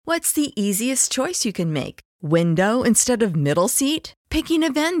What's the easiest choice you can make? Window instead of middle seat? Picking a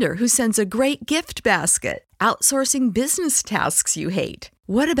vendor who sends a great gift basket? Outsourcing business tasks you hate?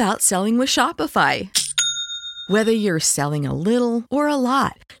 What about selling with Shopify? Whether you're selling a little or a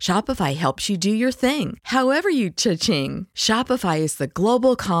lot, Shopify helps you do your thing, however you cha-ching. Shopify is the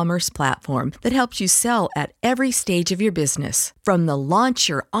global commerce platform that helps you sell at every stage of your business. From the launch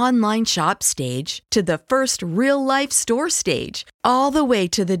your online shop stage to the first real-life store stage, all the way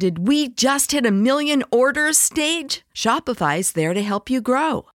to the did we just hit a million orders stage. Shopify's there to help you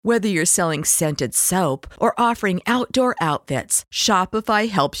grow. Whether you're selling scented soap or offering outdoor outfits, Shopify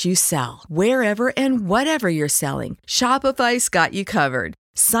helps you sell. Wherever and whatever you're selling, Shopify's got you covered.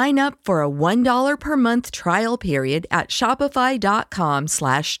 Sign up for a $1 per month trial period at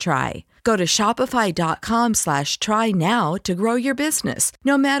shopify.com/try. Go to shopify.com/try now to grow your business,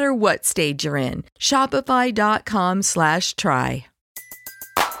 no matter what stage you're in. Shopify.com/try.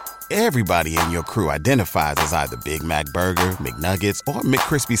 Everybody in your crew identifies as either Big Mac Burger, McNuggets, or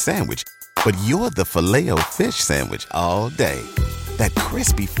McCrispy Sandwich. But you're the Filet-O-Fish Sandwich all day. That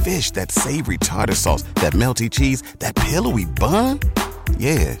crispy fish, that savory tartar sauce, that melty cheese, that pillowy bun.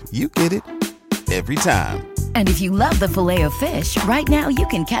 Yeah, you get it. Every time. And if you love the Filet-O-Fish, right now you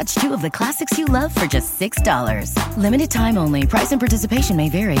can catch two of the classics you love for just $6. Limited time only. Price and participation may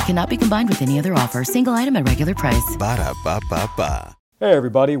vary. Cannot be combined with any other offer. Single item at regular price. Ba-da-ba-ba-ba. Hey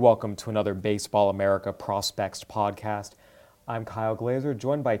everybody, welcome to another Baseball America Prospects podcast. I'm Kyle Glazer,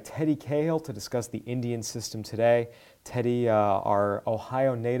 joined by Teddy Cahill to discuss the Indian system today. Teddy, our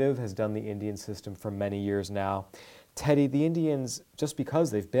Ohio native, has done the Indian system for many years now. Teddy, the Indians, just because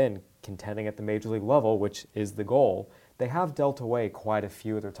they've been contending at the major league level, which is the goal, they have dealt away quite a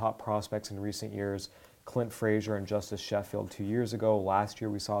few of their top prospects in recent years. Clint Frazier and Justice Sheffield 2 years ago. Last year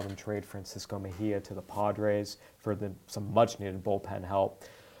we saw them trade Francisco Mejia to the Padres for some much-needed bullpen help.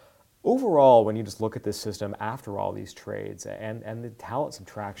 Overall, when you just look at this system after all these trades and the talent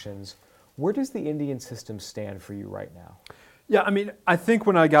subtractions, where does the Indian system stand for you right now? Yeah, I mean, I think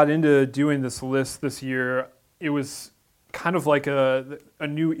when I got into doing this list this year, it was kind of like a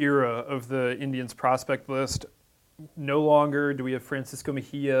new era of the Indians prospect list. No longer do we have Francisco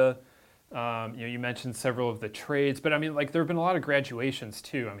Mejia. You mentioned several of the trades, but I mean, like, there have been a lot of graduations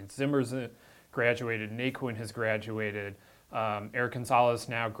too. I mean, Zimmer's graduated, Naquin has graduated, Eric Gonzalez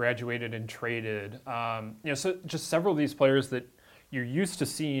now graduated and traded. So just several of these players that you're used to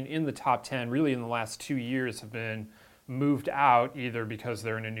seeing in the top 10 really in the last 2 years have been moved out either because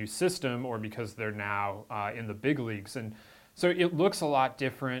they're in a new system or because they're now in the big leagues. And so it looks a lot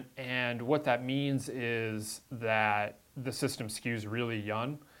different. And what that means is that the system skews really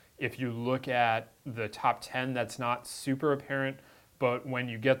young. If you look at the top 10, that's not super apparent, but when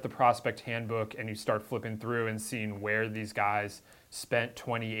you get the prospect handbook and you start flipping through and seeing where these guys spent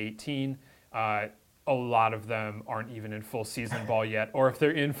 2018, a lot of them aren't even in full season ball yet, or if they're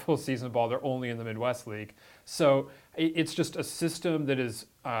in full season ball, they're only in the Midwest League. So it's just a system that is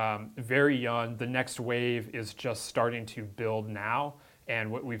very young. The next wave is just starting to build now,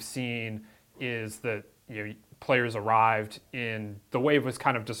 and what we've seen is that players arrived in the wave was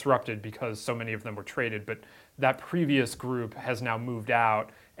kind of disrupted because so many of them were traded, but that previous group has now moved out,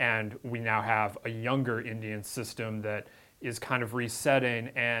 and we now have a younger Indian system that is kind of resetting.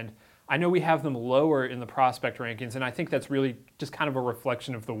 And I know we have them lower in the prospect rankings, and I think that's really just kind of a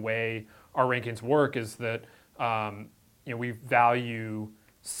reflection of the way our rankings work, is that we value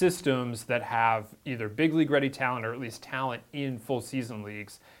systems that have either big league ready talent or at least talent in full season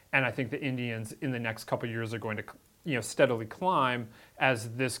leagues. And I think the Indians in the next couple of years are going to steadily climb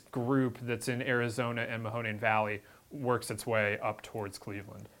as this group that's in Arizona and Mahoning Valley works its way up towards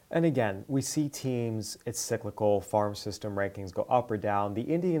Cleveland. And again, we see teams, it's cyclical, farm system rankings go up or down. The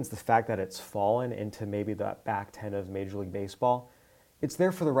Indians, the fact that it's fallen into maybe the back 10 of Major League Baseball, it's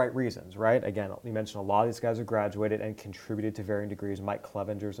there for the right reasons, right? Again, you mentioned a lot of these guys have graduated and contributed to varying degrees. Mike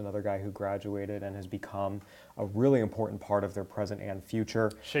Clevenger's another guy who graduated and has become a really important part of their present and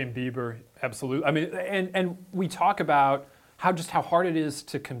future. Shane Bieber, absolutely. I mean, and we talk about how hard it is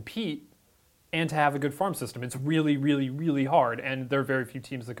to compete and to have a good farm system. It's really, really, really hard, and there are very few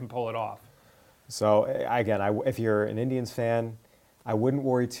teams that can pull it off. So again, if you're an Indians fan, I wouldn't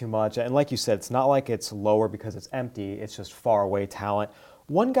worry too much. And like you said, it's not like it's lower because it's empty. It's just far away talent.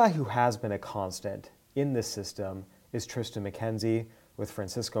 One guy who has been a constant in this system is Tristan McKenzie. With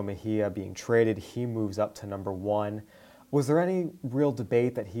Francisco Mejia being traded, he moves up to number 1. Was there any real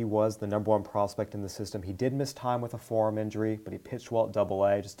debate that he was the number 1 prospect in the system? He did miss time with a forearm injury, but he pitched well at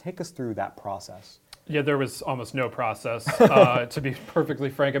AA. Just take us through that process. Yeah, there was almost no process, to be perfectly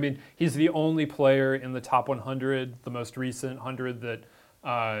frank. I mean, he's the only player in the top 100, the most recent 100, that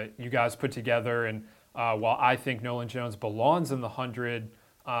you guys put together. And while I think Nolan Jones belongs in the 100,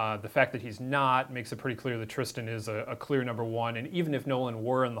 the fact that he's not makes it pretty clear that Tristan is a clear number one. And even if Nolan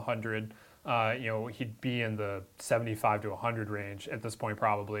were in the 100, he'd be in the 75 to 100 range at this point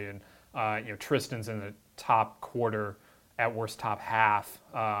probably. And Tristan's in the top quarter, at worst top half,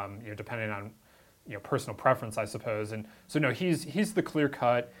 depending on personal preference, I suppose. And so no, he's the clear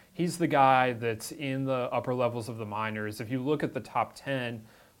cut. He's the guy that's in the upper levels of the minors. If you look at the top 10,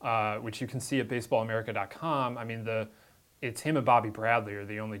 which you can see at baseballamerica.com, I mean it's him and Bobby Bradley are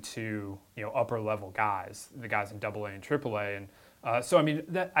the only two upper level guys, the guys in AA and AAA. And so I mean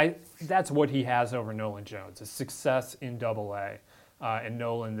that's what he has over Nolan Jones, is success in AA. And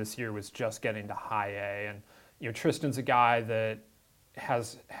Nolan this year was just getting to high A. And Tristan's a guy that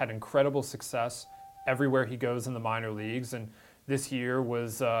has had incredible success everywhere he goes in the minor leagues. And this year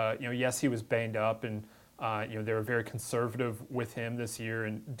was, yes, he was banged up, and they were very conservative with him this year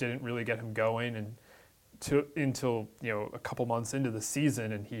and didn't really get him going until a couple months into the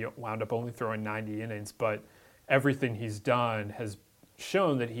season, and he wound up only throwing 90 innings. But everything he's done has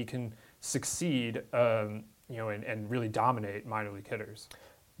shown that he can succeed, and really dominate minor league hitters.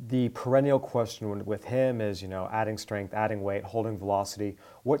 The perennial question with him is, adding strength, adding weight, holding velocity.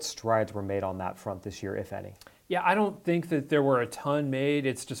 What strides were made on that front this year, if any? Yeah, I don't think that there were a ton made.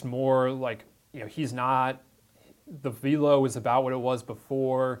 It's just more like, he's not, the velo is about what it was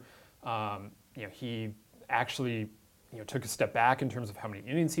before. He actually, took a step back in terms of how many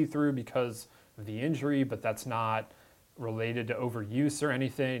innings he threw because of the injury, but that's not related to overuse or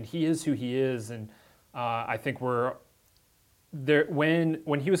anything. He is who he is, and I think we're there.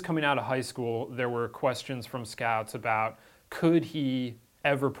 When he was coming out of high school, there were questions from scouts about could he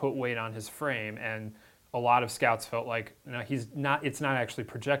ever put weight on his frame, and a lot of scouts felt like he's not. It's not actually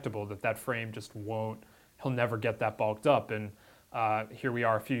projectable that frame just won't. He'll never get that bulked up, and here we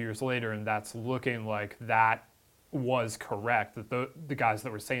are a few years later, and that's looking like that was correct. That the guys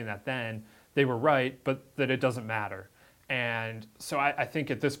that were saying that then, they were right, but that it doesn't matter. And so I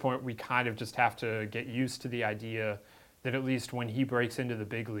think at this point we kind of just have to get used to the idea that at least when he breaks into the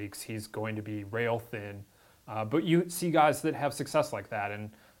big leagues, he's going to be rail thin. But you see guys that have success like that, and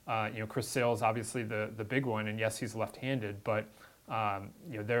Chris Sale is obviously the big one, and yes, he's left-handed, but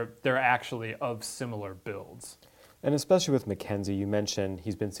they're actually of similar builds. And especially with McKenzie, you mentioned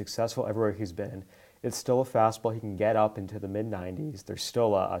he's been successful everywhere he's been. It's still a fastball. He can get up into the mid-90s. There's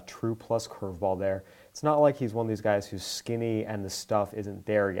still a true plus curveball there. It's not like he's one of these guys who's skinny and the stuff isn't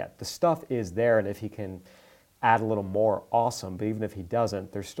there yet. The stuff is there, and if he can add a little more, awesome. But even if he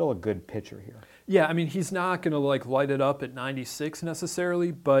doesn't, there's still a good pitcher here. Yeah, I mean, he's not going to light it up at 96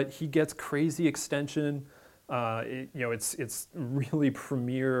 necessarily, but he gets crazy extension. It's really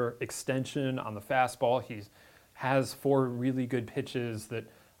premier extension on the fastball. He has 4 really good pitches that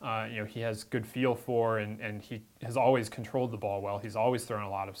he has good feel for, and he has always controlled the ball well. He's always thrown a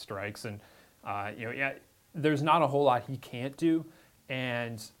lot of strikes, and there's not a whole lot he can't do,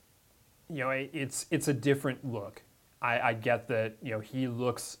 and it's a different look. I get that he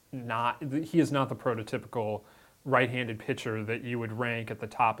is not the prototypical right-handed pitcher that you would rank at the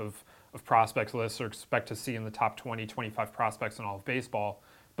top of prospects lists or expect to see in the top 20, 25 prospects in all of baseball,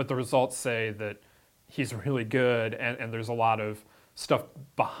 but the results say that he's really good, and there's a lot of stuff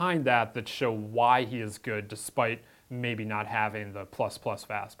behind that show why he is good despite maybe not having the plus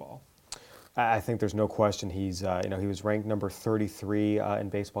fastball. I think there's no question he's, he was ranked number 33 in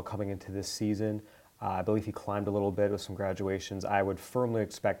baseball coming into this season. I believe he climbed a little bit with some graduations. I would firmly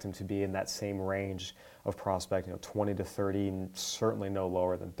expect him to be in that same range of prospect, 20 to 30, and certainly no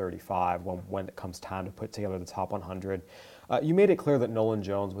lower than 35 when it comes time to put together the top 100. You made it clear that Nolan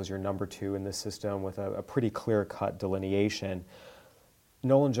Jones was your number 2 in this system with a pretty clear-cut delineation.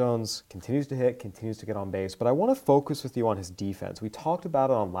 Nolan Jones continues to hit, continues to get on base, but I want to focus with you on his defense. We talked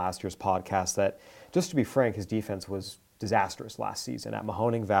about it on last year's podcast that, just to be frank, his defense was disastrous last season at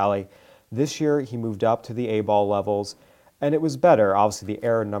Mahoning Valley. This year, he moved up to the A-ball levels, and it was better. Obviously, the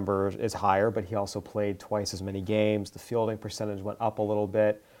error number is higher, but he also played twice as many games. The fielding percentage went up a little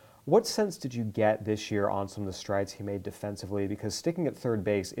bit. What sense did you get this year on some of the strides he made defensively? Because sticking at third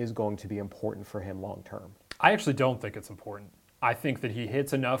base is going to be important for him long term. I actually don't think it's important. I think that he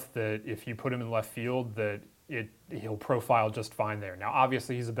hits enough that if you put him in left field, that he'll profile just fine there. Now,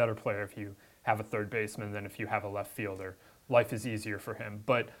 obviously, he's a better player if you have a third baseman than if you have a left fielder. Life is easier for him.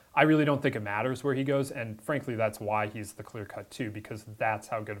 But I really don't think it matters where he goes, and frankly, that's why he's the clear-cut too, because that's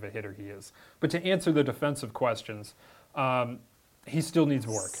how good of a hitter he is. But to answer the defensive questions, he still needs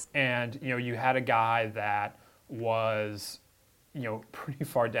work. And, you had a guy that was, pretty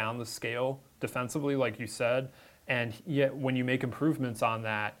far down the scale defensively, like you said, And yet when you make improvements on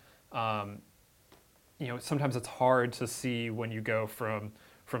that, sometimes it's hard to see when you go from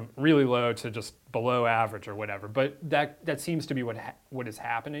really low to just below average or whatever. But that seems to be what is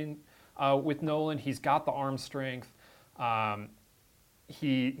happening with Nolan. He's got the arm strength.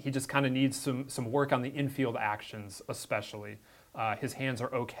 He just kind of needs some work on the infield actions, especially. His hands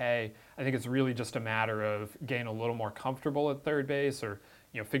are okay. I think it's really just a matter of getting a little more comfortable at third base, or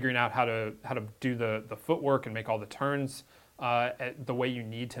figuring out how to do the footwork and make all the turns at the way you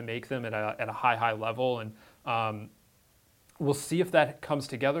need to make them at a high level. And we'll see if that comes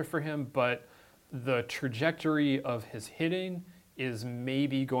together for him. But the trajectory of his hitting is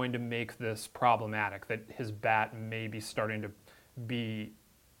maybe going to make this problematic, that his bat may be starting to be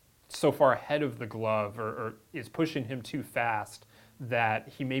so far ahead of the glove, or is pushing him too fast, that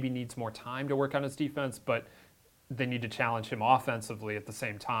he maybe needs more time to work on his defense, but they need to challenge him offensively at the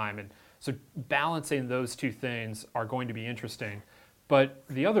same time. And so balancing those two things are going to be interesting. But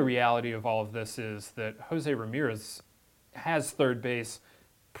the other reality of all of this is that Jose Ramirez has third base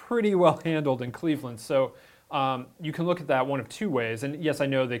pretty well handled in Cleveland. So you can look at that one of two ways. And yes, I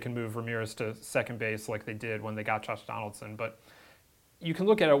know they can move Ramirez to second base like they did when they got Josh Donaldson, but you can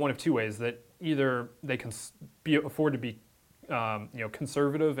look at it one of two ways: that either they can afford to be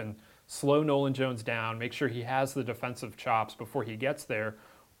conservative and slow Nolan Jones down, make sure he has the defensive chops before he gets there,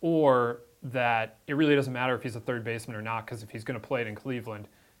 or that it really doesn't matter if he's a third baseman or not, because if he's going to play it in Cleveland,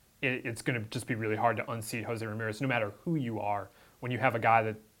 it's going to just be really hard to unseat Jose Ramirez, no matter who you are. When you have a guy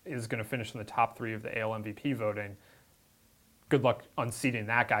that is going to finish in the top 3 of the AL MVP voting, good luck unseating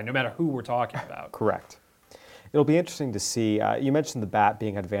that guy, no matter who we're talking about. Correct. It'll be interesting to see. You mentioned the bat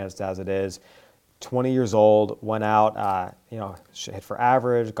being advanced as it is. 20 years old, went out, hit for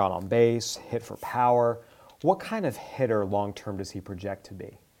average, got on base, hit for power. What kind of hitter long-term does he project to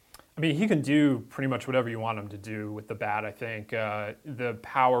be? I mean, he can do pretty much whatever you want him to do with the bat, I think. The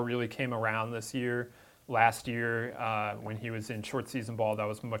power really came around this year. Last year, when he was in short season ball, that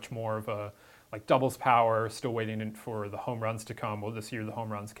was much more of a doubles power, still waiting for the home runs to come. Well, this year the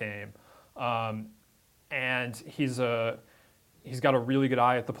home runs came. And he's got a really good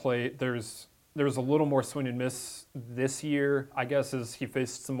eye at the plate. There was a little more swing and miss this year, I guess, as he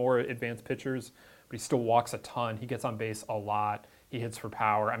faced some more advanced pitchers, but he still walks a ton. He gets on base a lot. He hits for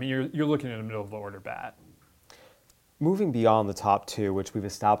power. I mean, you're looking at a middle of the order bat. Moving beyond the top 2, which we've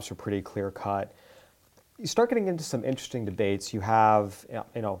established are pretty clear cut, you start getting into some interesting debates. You have,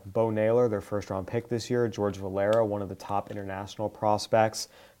 Bo Naylor, their first-round pick this year, George Valera, one of the top international prospects,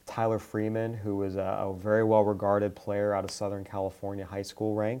 Tyler Freeman, who is a very well-regarded player out of Southern California high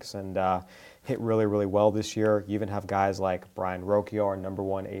school ranks and hit really, really well this year. You even have guys like Brian Rocchio, our number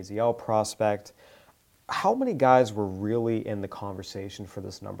 1 AZL prospect. How many guys were really in the conversation for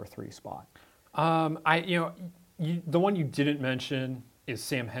this number 3 spot? The one you didn't mention is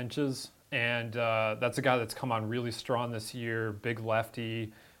Sam Hentges, and that's a guy that's come on really strong this year. Big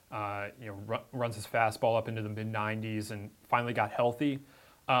lefty, runs his fastball up into the mid-90s and finally got healthy.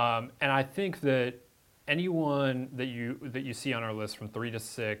 And I think that anyone that you see on our list from 3 to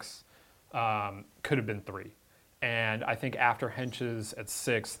 6 could have been 3. And I think after Hentges at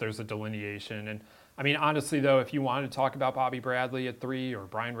 6, there's a delineation. And I mean, honestly, though, if you wanted to talk about Bobby Bradley at 3, or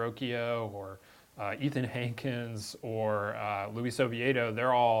Brian Rocchio, or Ethan Hankins, or Luis Oviedo,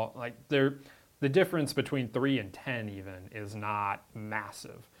 they're all the difference between 3 and 10 even is not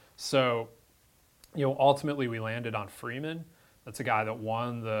massive. So, ultimately we landed on Freeman. That's a guy that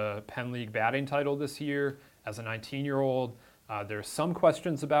won the Penn League batting title this year as a 19-year-old. There's some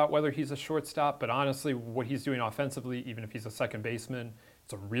questions about whether he's a shortstop, but honestly, what he's doing offensively, even if he's a second baseman,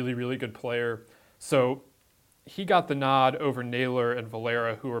 it's a really, really good player. So he got the nod over Naylor and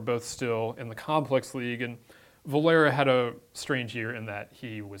Valera, who are both still in the complex league. And Valera had a strange year in that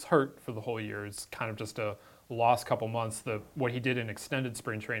he was hurt for the whole year. It's kind of just a lost couple months. What he did in extended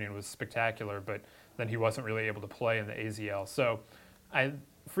spring training was spectacular, but then he wasn't really able to play in the AZL. So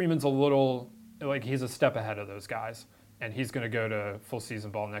Freeman's a little, he's a step ahead of those guys, and he's going to go to full season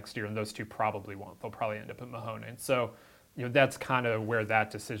ball next year, and those two probably won't. They'll probably end up at Mahoning. So that's kind of where that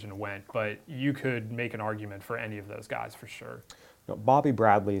decision went, but you could make an argument for any of those guys for sure. Bobby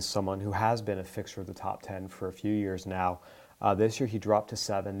Bradley is someone who has been a fixture of the top 10 for a few years now. This year he dropped to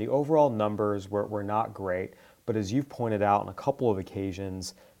 7. The overall numbers were not great, but as you've pointed out on a couple of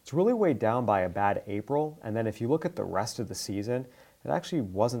occasions, it's really weighed down by a bad April. And then if you look at the rest of the season, it actually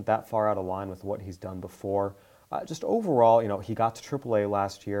wasn't that far out of line with what he's done before. Just overall, he got to AAA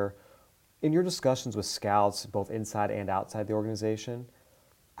last year. In your discussions with scouts, both inside and outside the organization,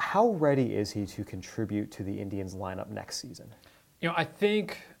 how ready is he to contribute to the Indians lineup next season? I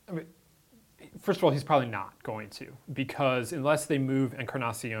think First of all, he's probably not going to, because unless they move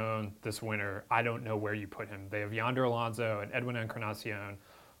Encarnacion this winter, I don't know where you put him. They have Yonder Alonso and Edwin Encarnacion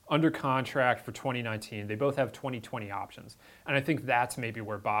under contract for 2019. They both have 2020 options. And I think that's maybe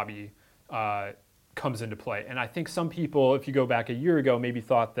where Bobby comes into play. And I think some people, if you go back a year ago, maybe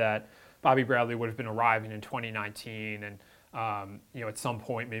thought that Bobby Bradley would have been arriving in 2019 and at some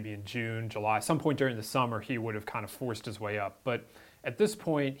point, maybe in June, July, some point during the summer, he would have kind of forced his way up. But at this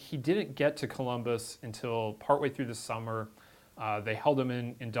point, he didn't get to Columbus until partway through the summer. They held him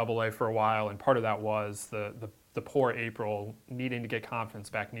in Double-A for a while, and part of that was the poor April, needing to get confidence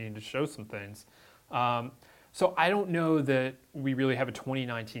back, needing to show some things. So I don't know that we really have a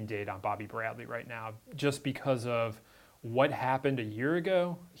 2019 date on Bobby Bradley right now, just because of what happened a year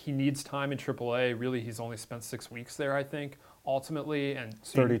ago. He needs time in AAA. Really, he's only spent 6 weeks there, I think, ultimately. And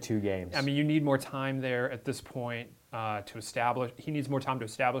so 32 games. I mean, you need more time there at this point to establish. He needs more time to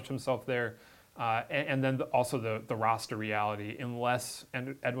establish himself there. And then also the roster reality, unless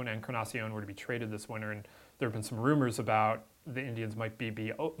Edwin Encarnacion were to be traded this winter, and there have been some rumors about the Indians might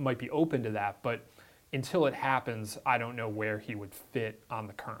be open to that, but until it happens, I don't know where he would fit on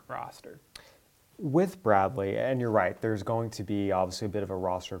the current roster. With Bradley, and you're right, there's going to be obviously a bit of a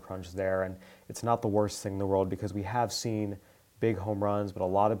roster crunch there, and it's not the worst thing in the world because we have seen big home runs, but a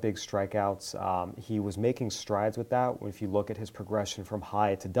lot of big strikeouts. He was making strides with that if you look at his progression from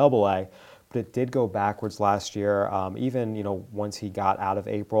high to Double-A, but it did go backwards last year. Even once he got out of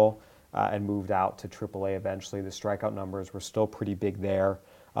April and moved out to AAA eventually, the strikeout numbers were still pretty big there.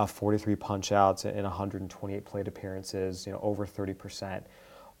 43 punch-outs in 128 plate appearances, over 30%.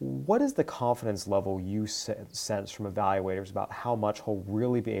 What is the confidence level you sense from evaluators about how much he'll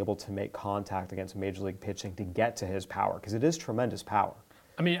really be able to make contact against Major League pitching to get to his power? Because it is tremendous power.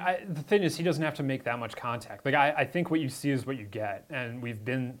 I mean, the thing is, he doesn't have to make that much contact. Like I think what you see is what you get, and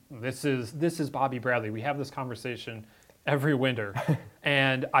this is Bobby Bradley. We have this conversation every winter,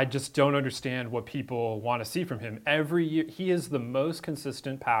 and I just don't understand what people want to see from him. Every year, he is the most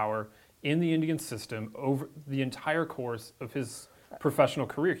consistent power in the Indian system over the entire course of his professional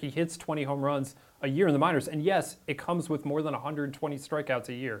career. He hits 20 home runs a year in the minors, and yes, it comes with more than 120 strikeouts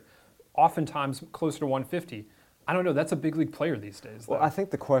a year, oftentimes closer to 150. I don't know, that's a big league player these days, though. Well, I think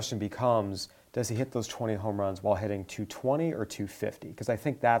the question becomes, does he hit those 20 home runs while hitting 220 or 250? Because I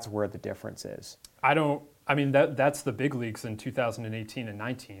think that's where the difference is. That's the big leagues in 2018 and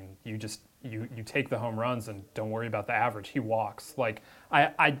 19. You take the home runs and don't worry about the average. He walks. Like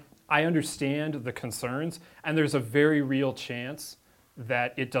I understand the concerns, and there's a very real chance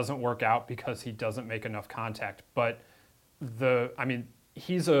that it doesn't work out because he doesn't make enough contact. But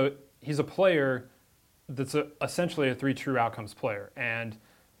he's a player that's essentially a 3 true outcomes player, and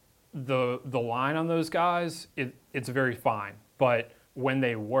the line on those guys, it's very fine. But when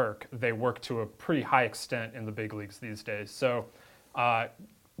they work to a pretty high extent in the big leagues these days. So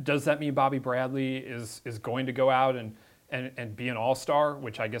does that mean Bobby Bradley is going to go out and be an all-star,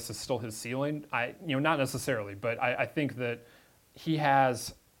 which I guess is still his ceiling? Not necessarily, but I think that he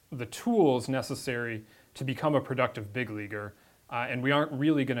has the tools necessary to become a productive big leaguer, and we aren't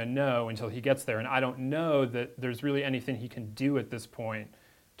really going to know until he gets there. And I don't know that there's really anything he can do at this point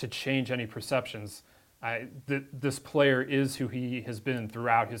to change any perceptions. This player is who he has been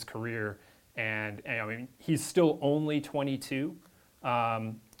throughout his career, and he's still only 22.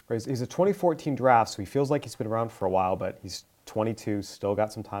 He's a 2014 draft, so he feels like he's been around for a while, but he's 22, still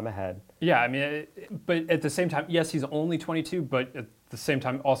got some time ahead. Yeah, but at the same time, yes, he's only 22, but at the same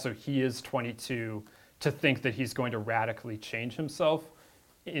time, also, he is 22 to think that he's going to radically change himself.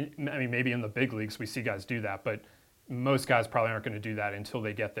 Maybe in the big leagues we see guys do that, but most guys probably aren't going to do that until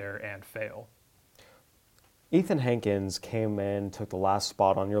they get there and fail. Ethan Hankins came in, took the last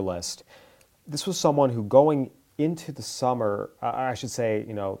spot on your list. This was someone who going into the summer,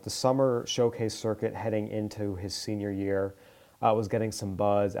 the summer showcase circuit heading into his senior year, was getting some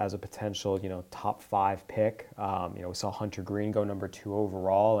buzz as a potential, top 5 pick. We saw Hunter Green go number 2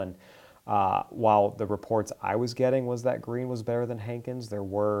 overall, and while the reports I was getting was that Green was better than Hankins, there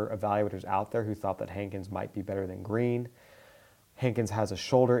were evaluators out there who thought that Hankins might be better than Green. Hankins has a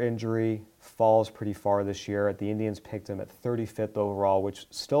shoulder injury, falls pretty far this year. The Indians picked him at 35th overall, which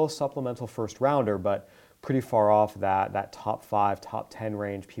still a supplemental first rounder, but pretty far off that top 5, top 10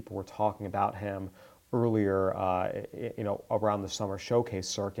 range. People were talking about him earlier, around the summer showcase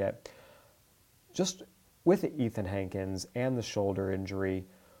circuit. Just with Ethan Hankins and the shoulder injury,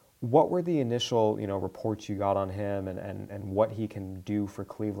 what were the initial, reports you got on him and what he can do for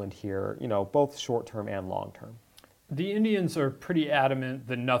Cleveland here, both short-term and long-term? The Indians are pretty adamant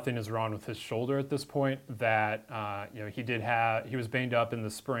that nothing is wrong with his shoulder at this point, that he was banged up in the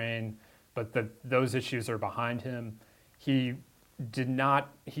spring, but those issues are behind him. He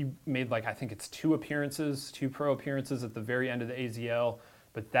made I think it's 2 pro appearances at the very end of the AZL,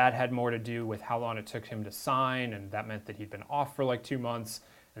 but that had more to do with how long it took him to sign, and that meant that he'd been off for 2 months,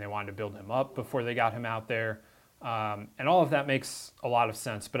 and they wanted to build him up before they got him out there. And all of that makes a lot of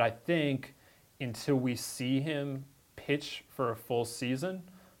sense, but I think until we see him pitch for a full season,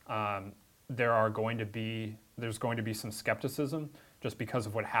 there's going to be some skepticism just because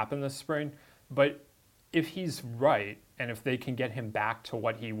of what happened this spring. But if he's right, and if they can get him back to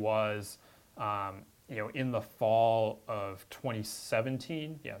what he was, in the fall of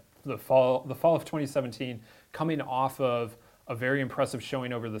 2017, the fall of 2017, coming off of a very impressive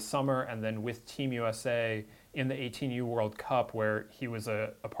showing over the summer, and then with Team USA in the 18U World Cup, where he was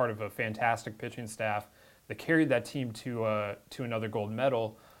a part of a fantastic pitching staff that carried that team to another gold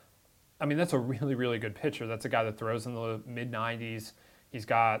medal. I mean, that's a really, really good pitcher. That's a guy that throws in the mid-90s. He's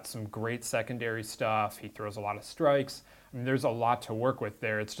got some great secondary stuff. He throws a lot of strikes. I mean, there's a lot to work with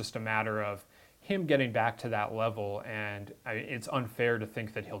there. It's just a matter of him getting back to that level, and it's unfair to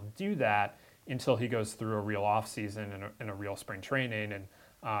think that he'll do that until he goes through a real offseason and a real spring training, and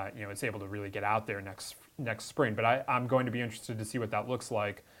is able to really get out there next spring. But I'm going to be interested to see what that looks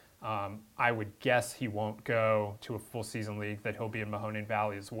like. I would guess he won't go to a full season league, that he'll be in Mahoning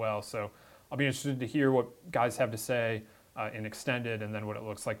Valley as well. So I'll be interested to hear what guys have to say in extended, and then what it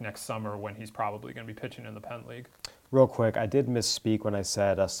looks like next summer when he's probably going to be pitching in the Penn League. Real quick, I did misspeak when I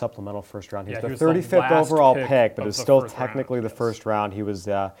said a supplemental first round. He was the was 35th overall pick, but it's still technically round, the first round. He was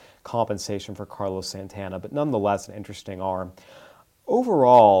compensation for Carlos Santana, but nonetheless an interesting arm.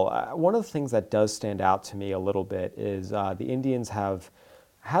 Overall, one of the things that does stand out to me a little bit is the Indians have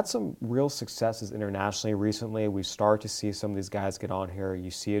had some real successes internationally recently. We start to see some of these guys get on here. You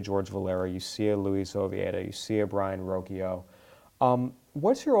see a George Valera, you see a Luis Oviedo, you see a Brian Rocchio.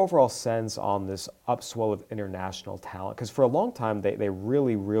 What's your overall sense on this upswell of international talent? Because for a long time, they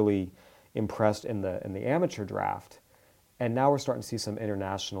really, really impressed in the amateur draft. And now we're starting to see some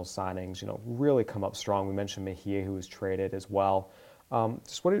international signings, really come up strong. We mentioned Mejia, who was traded as well.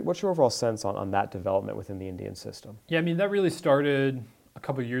 Just what's your overall sense on that development within the Indian system? Yeah, I mean, that really started a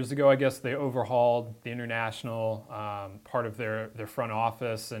couple of years ago. I guess they overhauled the international part of their front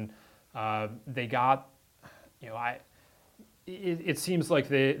office, and they got, it seems like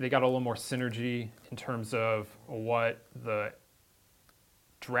they got a little more synergy in terms of what the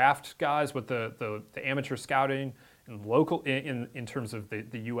draft guys, what the amateur scouting and local in terms of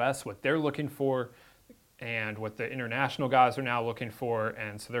the U.S., what they're looking for, and what the international guys are now looking for.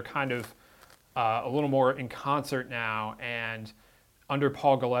 And so they're kind of a little more in concert now. And under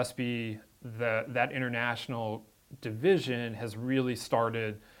Paul Gillespie, that international division has really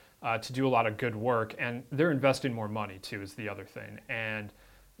started to do a lot of good work, and they're investing more money too, is the other thing. And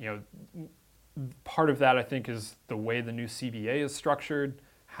part of that, I think, is the way the new CBA is structured,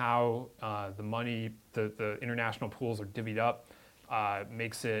 how the money, the international pools are divvied up,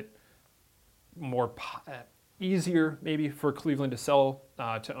 makes it more easier maybe for Cleveland to sell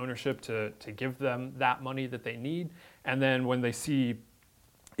to ownership, to give them that money that they need. And then when they see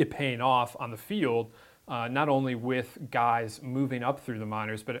it paying off on the field, not only with guys moving up through the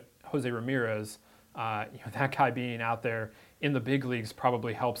minors, but Jose Ramirez, that guy being out there in the big leagues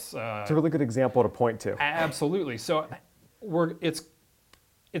probably helps. It's a really good example to point to. Absolutely. So it's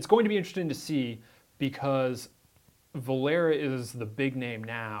going to be interesting to see, because Valera is the big name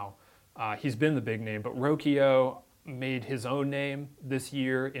now. He's been the big name, but Rocchio made his own name this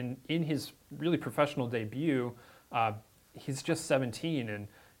year in his really professional debut. He's just 17, and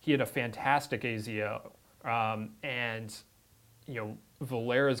he had a fantastic AZL. And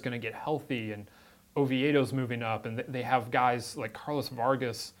Valera's going to get healthy, and Oviedo's moving up, and they have guys like Carlos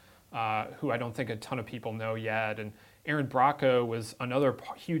Vargas, who I don't think a ton of people know yet, and Aaron Bracco was another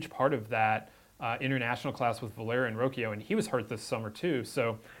huge part of that international class with Valera and Rocchio, and he was hurt this summer too.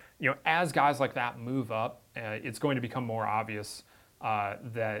 So, as guys like that move up, it's going to become more obvious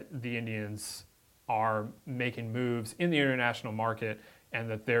that the Indians are making moves in the international market, and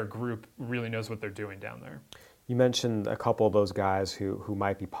that their group really knows what they're doing down there. You mentioned a couple of those guys who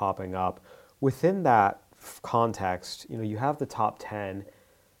might be popping up. Within that context, you have the top 10.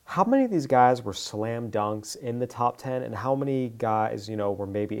 How many of these guys were slam dunks in the top 10, and how many guys, were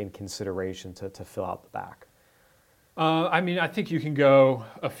maybe in consideration to fill out the back? I think you can go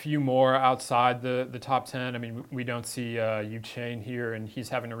a few more outside the top 10. I mean, we don't see Yu Chang here, and he's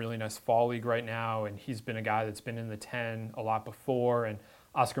having a really nice fall league right now, and he's been a guy that's been in the 10 a lot before. And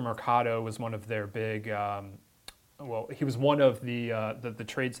Oscar Mercado was one of their big, he was one of the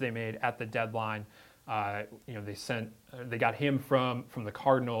trades they made at the deadline. They got him from the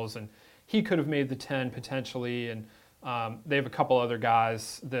Cardinals, and he could have made the 10 potentially, and they have a couple other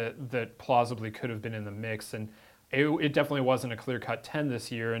guys that plausibly could have been in the mix, and it definitely wasn't a clear-cut 10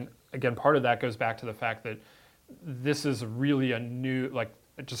 this year. And again, part of that goes back to the fact that this is really a new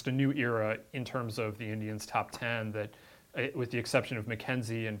era in terms of the Indians' top 10, that with the exception of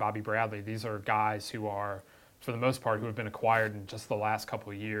McKenzie and Bobby Bradley, these are guys who are, for the most part, who have been acquired in just the last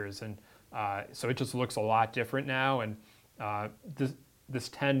couple of years. And so it just looks a lot different now. And this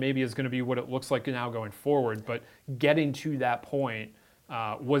 10 maybe is going to be what it looks like now going forward. But getting to that point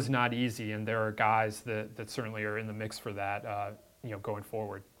was not easy. And there are guys that certainly are in the mix for that going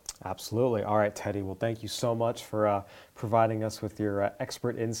forward. Absolutely. All right, Teddy. Well, thank you so much for providing us with your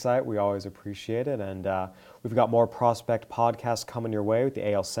expert insight. We always appreciate it. And we've got more prospect podcasts coming your way with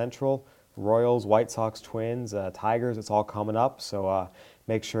the AL Central, Royals, White Sox, Twins, Tigers. It's all coming up. So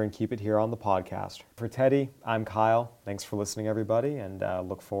make sure and keep it here on the podcast. For Teddy, I'm Kyle. Thanks for listening, everybody. And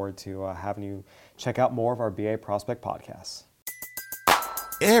look forward to having you check out more of our BA Prospect podcasts.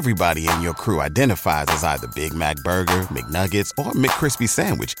 Everybody in your crew identifies as either Big Mac Burger, McNuggets, or McCrispy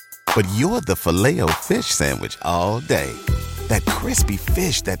Sandwich. But you're the Filet-O-Fish Sandwich all day. That crispy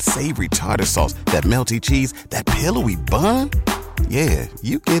fish, that savory tartar sauce, that melty cheese, that pillowy bun. Yeah,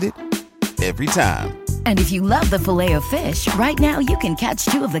 you get it. Every time. And if you love the Filet-O-Fish, right now you can catch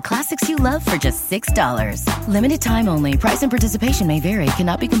 2 of the classics you love for just $6. Limited time only. Price and participation may vary.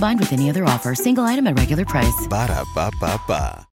 Cannot be combined with any other offer. Single item at regular price. Ba-da-ba-ba-ba.